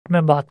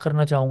मैं बात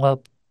करना चाहूँगा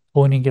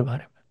धोनी के बारे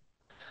में।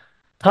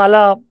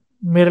 थाला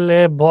मेरे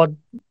लिए बहुत,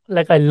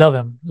 like I love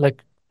him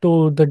like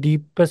to the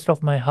deepest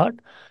of my heart,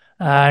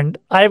 and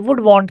I would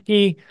want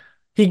कि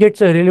he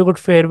gets a really good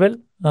farewell.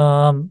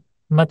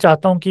 मैं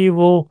चाहता हूँ कि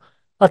वो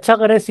अच्छा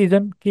करे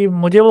सीजन, कि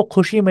मुझे वो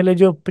खुशी मिले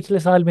जो पिछले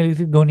साल मिली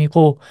थी धोनी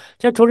को,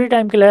 चाहे थोड़ी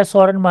टाइम के लिए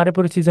 100 रन मारे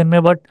पूरे सीजन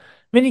में, but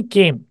when he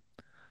came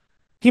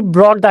he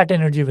brought that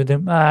energy with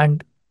him.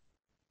 And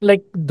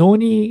like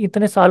Dhoni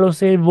इतने सालों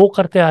से वो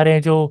करते आ रहे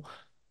हैं जो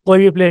कोई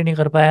भी प्लेयर नहीं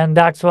कर पाया, and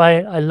that's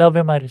why I love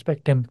him, I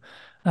respect him,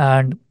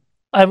 and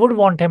I would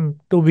want him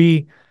to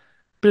be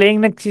playing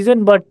next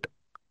season. But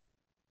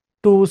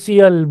to see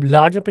a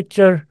larger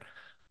picture,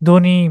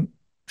 Dhoni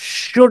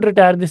should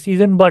retire this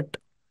season, but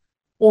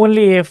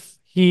only if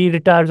he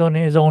retires on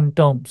his own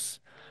terms.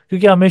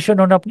 क्योंकि हमेशा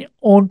उन्होंने अपनी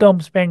own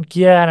terms spend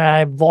किया है, and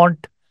I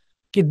want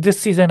कि this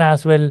season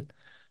as well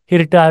he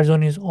retires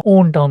on his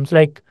own terms.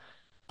 Like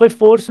कोई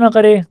force ना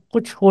करे,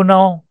 कुछ होना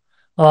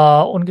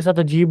हो उनके साथ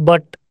अजीब,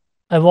 but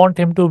I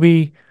want him to be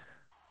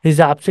his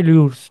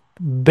absolute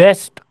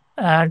best,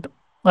 and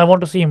I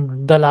want to see him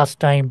the last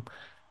time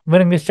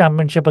winning this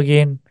championship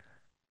again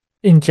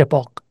in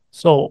Chepauk.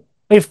 So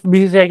if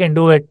BCCI can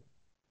do it,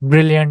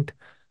 brilliant.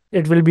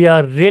 It will be a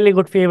really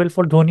good farewell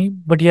for Dhoni,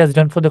 but he has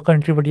done for the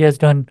country, what he has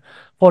done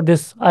for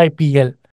this IPL.